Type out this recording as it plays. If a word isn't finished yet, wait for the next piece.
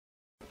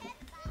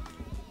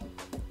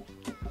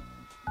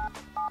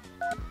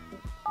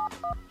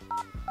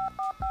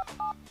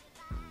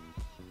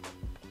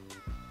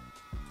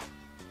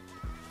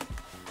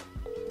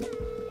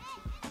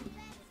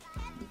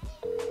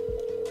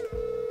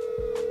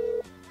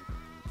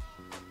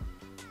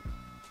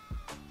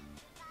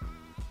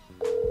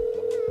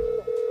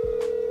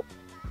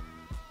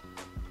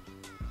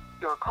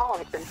Your call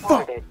has been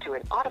forwarded to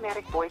an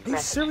automatic voice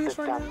message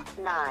system.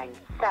 Right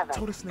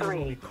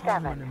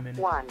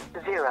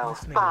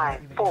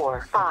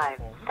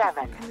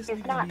 97371054547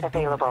 is not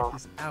available.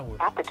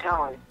 At the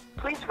tone,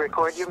 please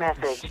record your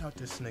message.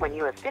 When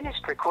you have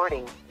finished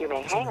recording, you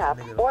may hang up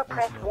or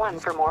press 1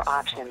 for more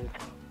options.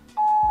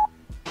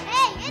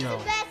 Hey, it's the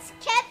best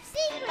kept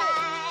secret.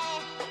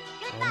 I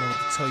don't know what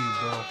to tell you,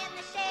 bro.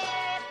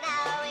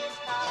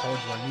 I told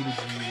you I needed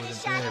you. You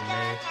wasn't there,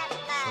 man.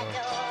 So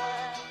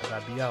I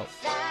gotta be out.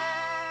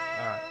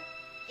 Alright.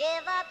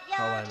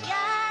 All right, man.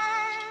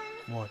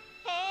 Come on.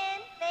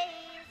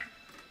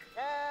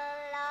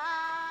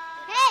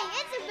 Hey,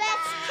 it's the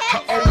best I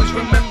kept always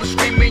remember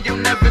screaming, you'll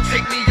never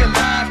take me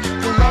alive.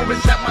 You're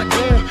always at my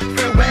door,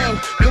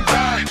 farewell,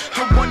 goodbye.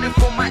 I'm running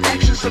for my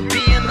actions of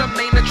being the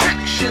main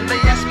attraction. They